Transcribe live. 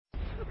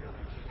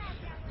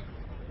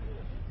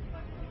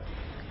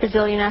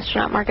Brazilian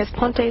astronaut Marcos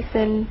Pontes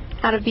in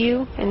out of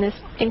view in this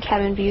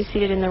in-cabin view,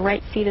 seated in the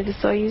right seat of the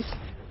Soyuz.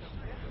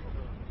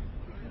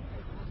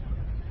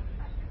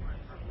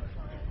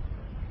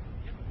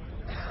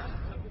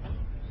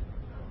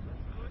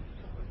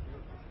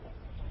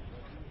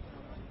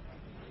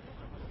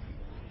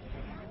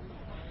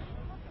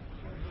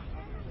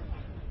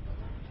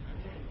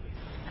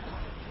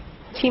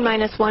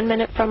 T-minus 1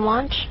 minute from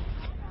launch.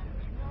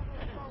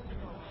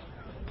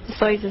 The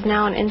Soyuz is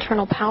now on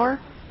internal power.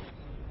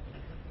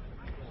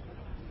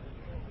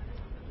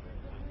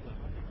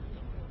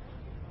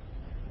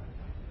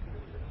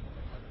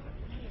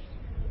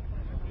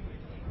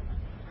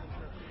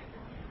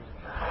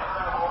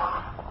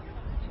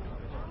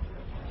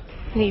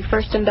 The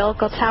first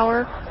umbilical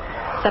tower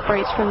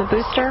separates from the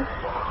booster,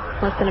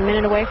 less than a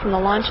minute away from the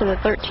launch of the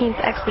 13th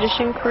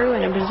expedition crew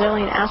and a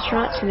Brazilian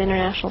astronaut to the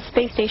International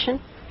Space Station.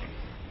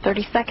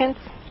 30 seconds.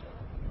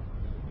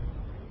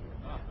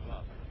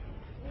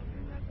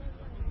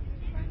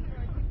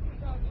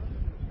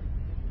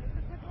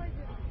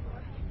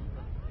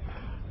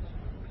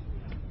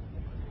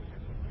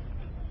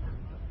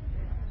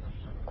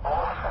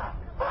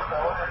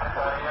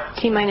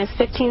 T-minus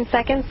 15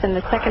 seconds, and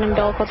the second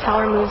umbilical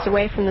tower moves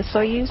away from the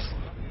Soyuz.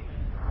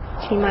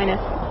 T-minus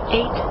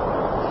 8,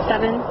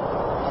 7,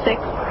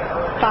 6,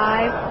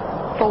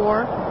 5,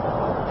 4,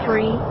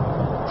 3,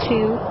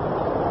 2,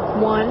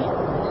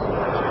 1.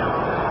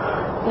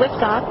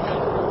 Liftoff.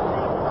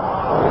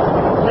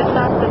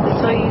 Liftoff of the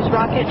Soyuz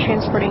rocket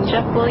transporting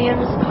Jeff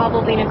Williams,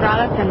 Pavel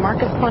Vinogradov, and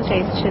Marcos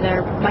Pontes to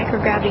their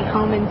microgravity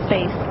home in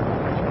space.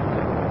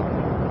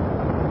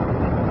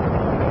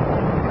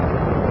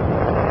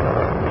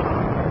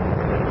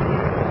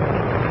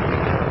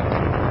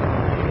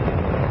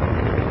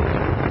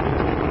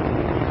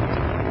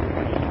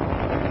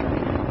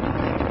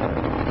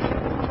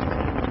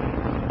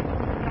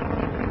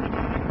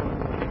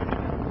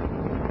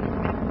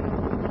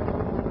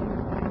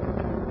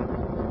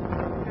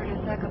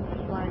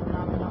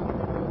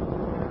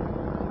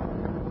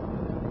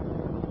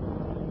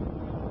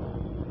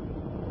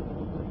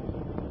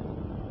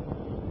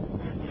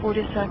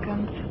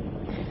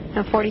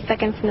 Now 40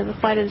 seconds into the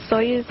flight of the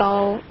Soyuz,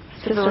 all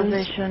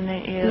systems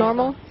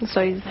normal. The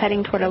Soyuz is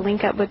heading toward a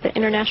link-up with the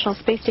International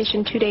Space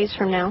Station 2 days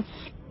from now.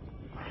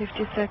 50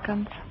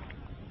 seconds.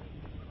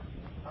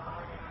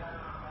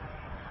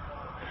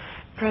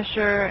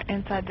 Pressure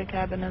inside the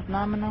cabin is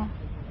nominal.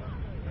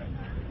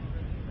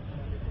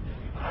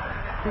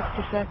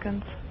 60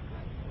 seconds.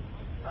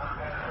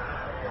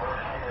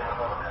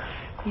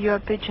 Your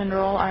pitch and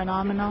roll are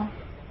nominal.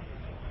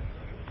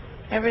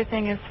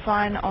 Everything is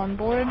fine on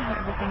board.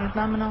 Everything is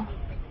nominal.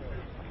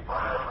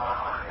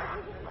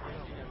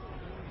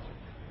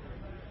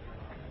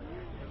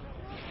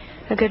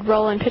 A good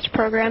roll and pitch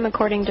program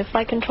according to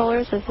flight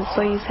controllers as the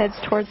Soyuz heads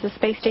towards the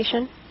space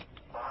station.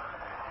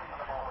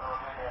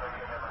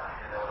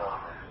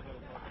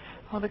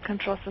 All the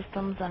control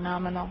systems are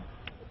nominal.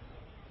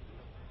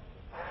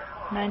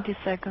 90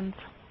 seconds.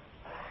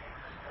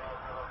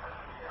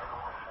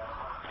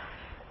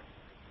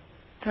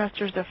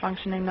 Thrusters are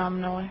functioning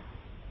nominally.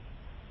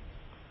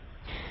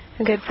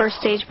 A good first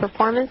stage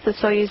performance, the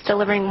Soyuz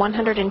delivering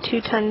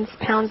 102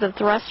 pounds of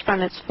thrust from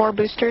its 4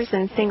 boosters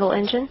and single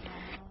engine.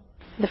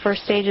 The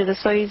first stage of the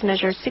Soyuz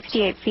measures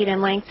 68 feet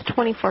in length,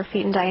 24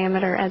 feet in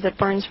diameter as it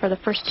burns for the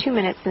first 2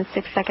 minutes and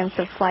 6 seconds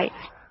of flight.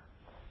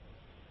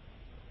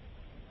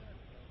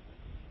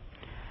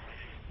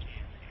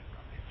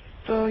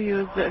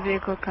 Soyuz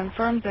vehicle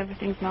confirmed,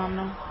 everything's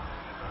nominal.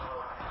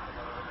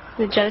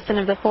 The jettison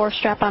of the 4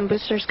 strap-on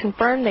boosters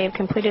confirmed. They have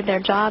completed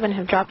their job and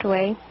have dropped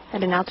away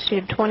at an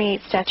altitude of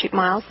 28 statute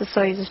miles. The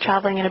Soyuz is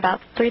traveling at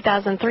about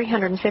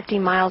 3,350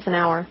 miles an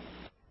hour.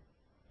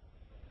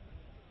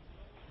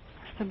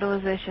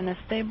 Stabilization is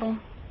stable.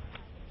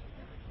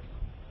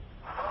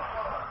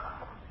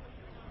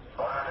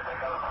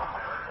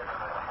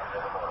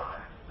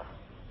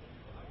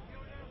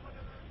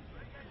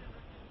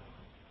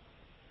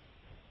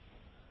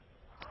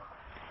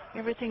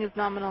 Everything is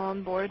nominal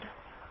on board.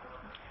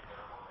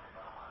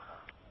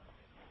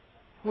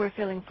 We're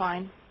feeling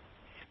fine.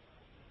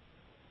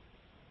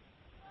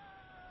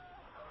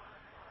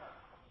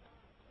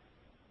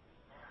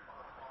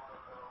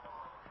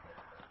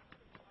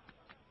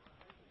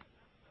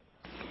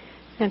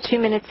 Now 2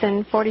 minutes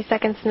and 40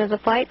 seconds into the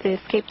flight, the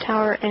escape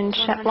tower and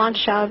launch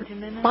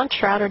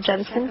shroud are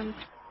jettisoned.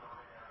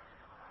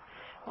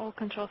 All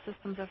control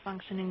systems are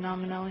functioning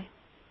nominally.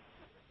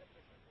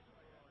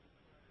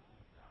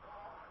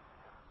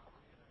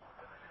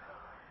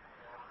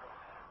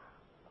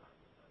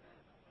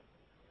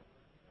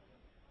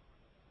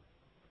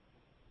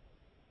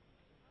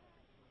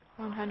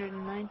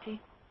 $190.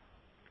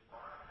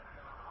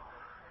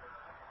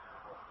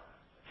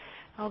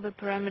 All the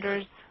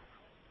parameters.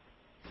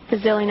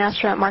 Brazilian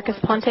astronaut Marcos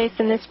Pontes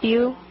in this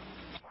view.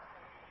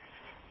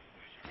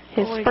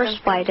 His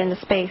first flight into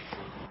space.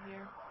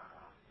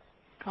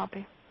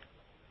 Copy.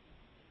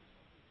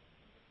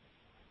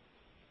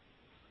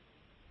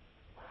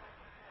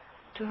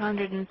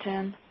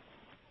 $210.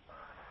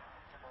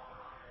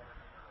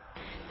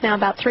 Now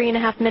about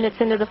 3.5 minutes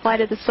into the flight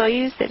of the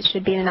Soyuz, it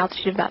should be at an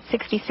altitude of about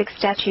 66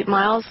 statute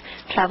miles,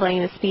 traveling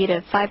at a speed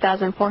of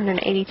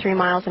 5,483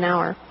 miles an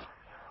hour.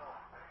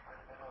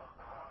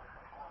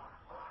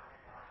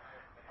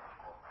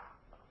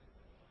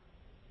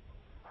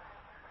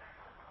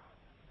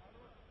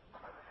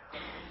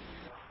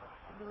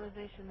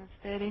 Stabilization is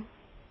steady.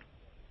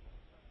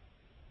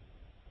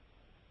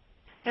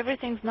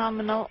 Everything's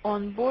nominal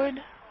on board.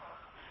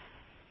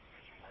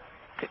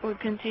 We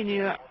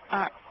continue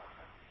our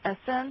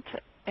ascent,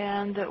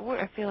 and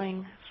we're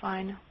feeling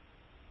fine.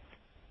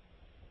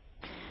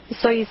 The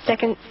Soyuz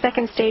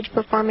second stage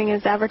performing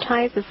as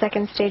advertised. The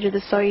second stage of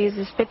the Soyuz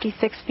is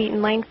 56 feet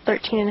in length,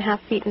 13.5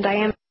 feet in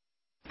diameter.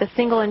 The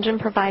single engine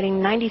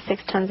providing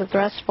 96 tons of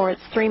thrust for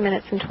its 3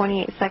 minutes and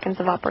 28 seconds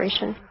of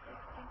operation.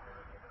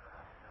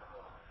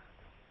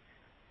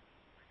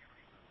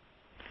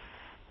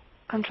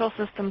 Control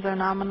systems are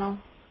nominal.